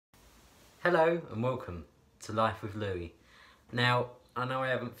Hello and welcome to Life with Louie. Now, I know I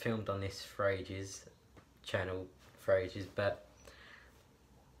haven't filmed on this channel for ages, but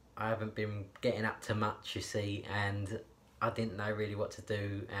I haven't been getting up to much, you see, and I didn't know really what to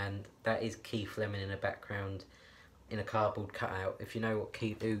do, and that is Keith Lemon in the background in a cardboard cutout. If you know what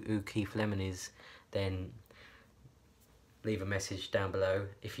who Keith Lemon is, then leave a message down below.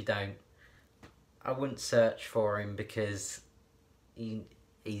 If you don't, I wouldn't search for him because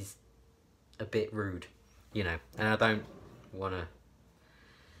he's a bit rude, you know, and I don't want to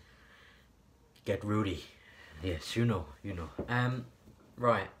get rudy. Yes, you know.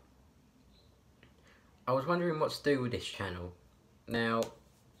 Right. I was wondering what to do with this channel. Now,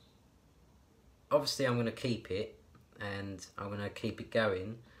 obviously I'm going to keep it, and I'm going to keep it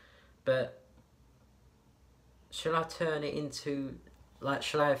going, but shall I turn it into, like,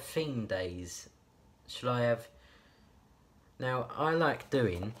 shall I have theme days? Shall I have... Now, I like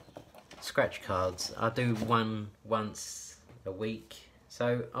doing scratch cards. I do one once a week,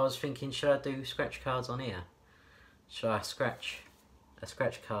 so I was thinking, should I do scratch cards on here? Should I scratch a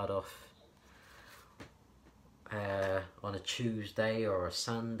scratch card off on a Tuesday or a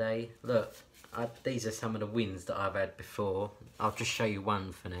Sunday? Look, these are some of the wins that I've had before. I'll just show you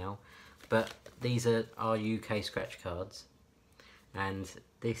one for now, but these are our UK scratch cards, and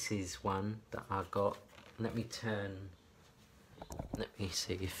this is one that I've got. Let me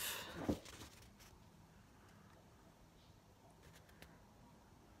see if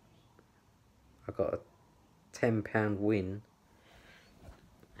I got a £10 win.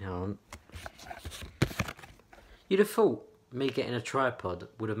 Hang on. You'd have thought me getting a tripod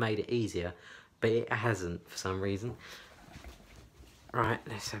would have made it easier, but it hasn't for some reason. Right,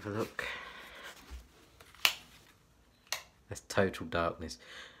 let's have a look. That's total darkness.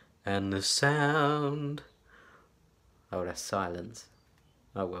 And the sound... Oh, that's silence.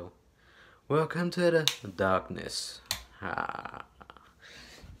 Oh well. Welcome to the darkness. Ah.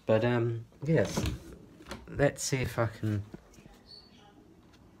 But yes. Let's see if I can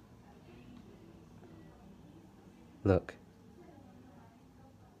look.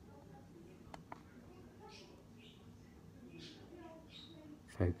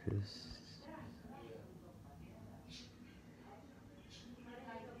 Focus.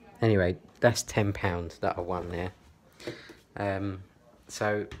 Anyway, that's £10 that I won there.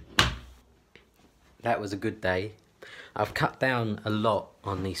 So that was a good day. I've cut down a lot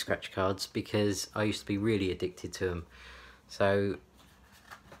on these scratch cards because I used to be really addicted to them. So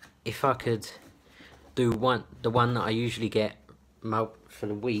if I could do the one that I usually get for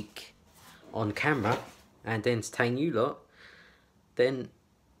the week on camera and entertain you lot, then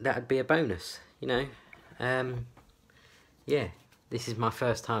that'd be a bonus, you know. Yeah, this is my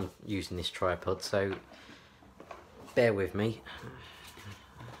first time using this tripod, so bear with me.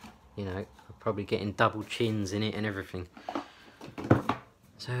 You know, I'm probably getting double chins in it and everything.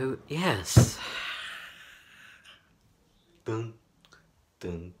 So, yes. Dun,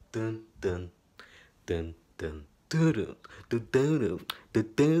 dun, dun, dun, dun, dun, dun, dun, dun, dun,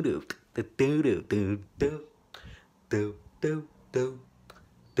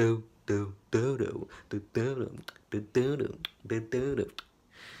 dun, dun.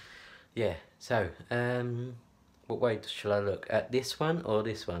 Yeah, so, what way shall I look? At this one or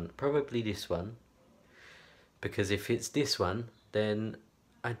this one? Probably this one. Because if it's this one, then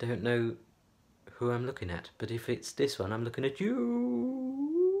I don't know who I'm looking at. But if it's this one, I'm looking at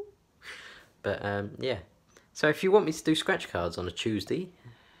you. But, yeah. So if you want me to do scratch cards on a Tuesday,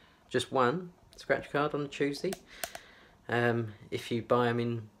 just one scratch card on a Tuesday. If you buy them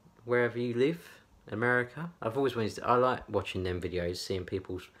in wherever you live, America. I've always wanted to, I like watching them videos, seeing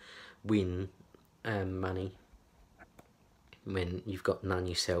people win money when you've got none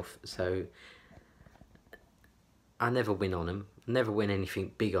yourself. So I never win on them, never win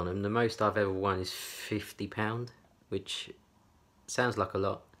anything big on them. The most I've ever won is £50, which sounds like a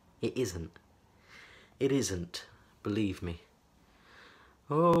lot. It isn't. It isn't, believe me.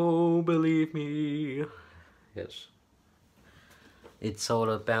 Oh, believe me. Yes. It's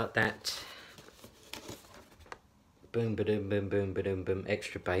all about that boom ba-doom boom boom ba-doom boom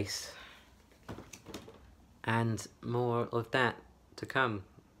extra bass, and more of that to come.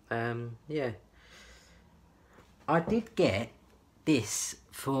 Yeah, I did get this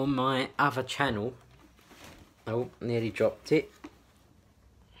for my other channel. Oh, nearly dropped it.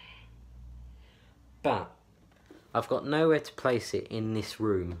 But I've got nowhere to place it in this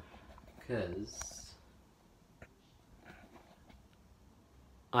room because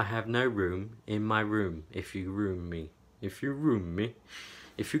I have no room in my room. If you room me, if you room me,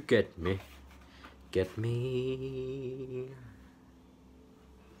 if you get me, get me.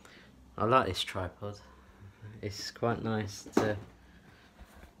 I like this tripod. It's quite nice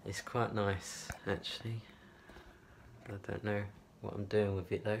actually. I don't know what I'm doing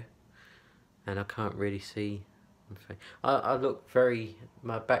with it though, and I can't really see. I look very,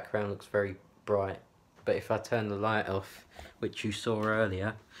 my background looks very bright, but if I turn the light off, which you saw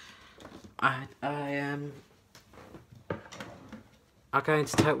earlier, I go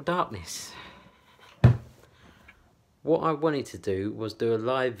into total darkness. What I wanted to do was do a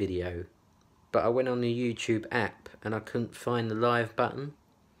live video, but I went on the YouTube app and I couldn't find the live button.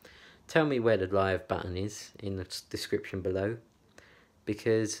 Tell me where the live button is in the description below,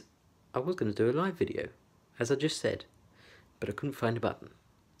 because I was going to do a live video, as I just said, but I couldn't find a button,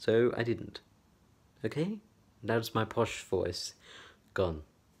 so I didn't. Okay? That's my posh voice gone.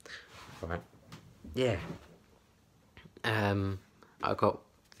 Alright. Yeah. I got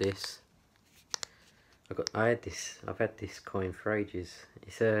this. I've had this coin for ages.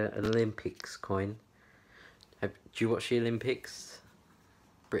 It's an Olympics coin. Do you watch the Olympics?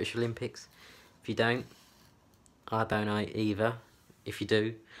 British Olympics? If you don't, I don't either. If you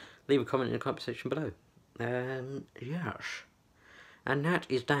do, leave a comment in the comment section below. Yes. And that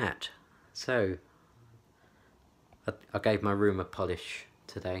is that. So, I gave my room a polish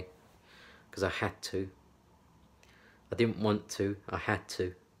today, because I had to. I didn't want to, I had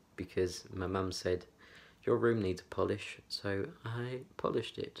to, because my mum said, your room needs a polish, so I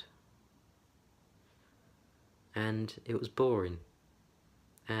polished it. And it was boring.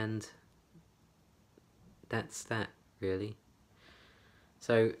 And that's that, really.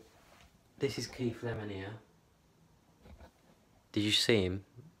 So, this is Keith Lemon here. Did you see him?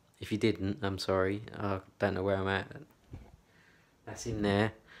 If you didn't, I'm sorry. I don't know where I'm at. That's him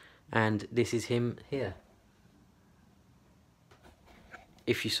there. And this is him here.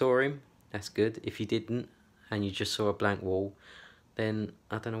 If you saw him, that's good. If you didn't, and you just saw a blank wall, then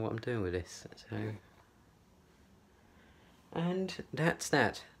I don't know what I'm doing with this. So, and that's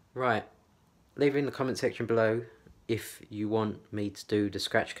that. Right, leave it in the comment section below if you want me to do the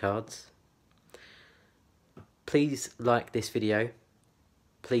scratch cards. Please like this video.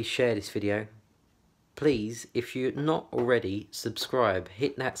 Please share this video. Please, if you're not already, subscribe.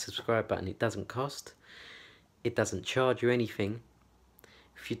 Hit that subscribe button. It doesn't cost. It doesn't charge you anything.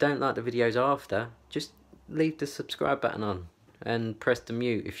 If you don't like the videos after, just leave the subscribe button on and press the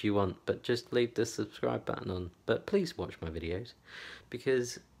mute if you want, but just leave the subscribe button on. But please watch my videos,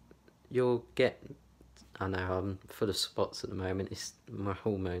 because you'll get, I know I'm full of spots at the moment, it's my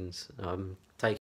hormones, I'm taking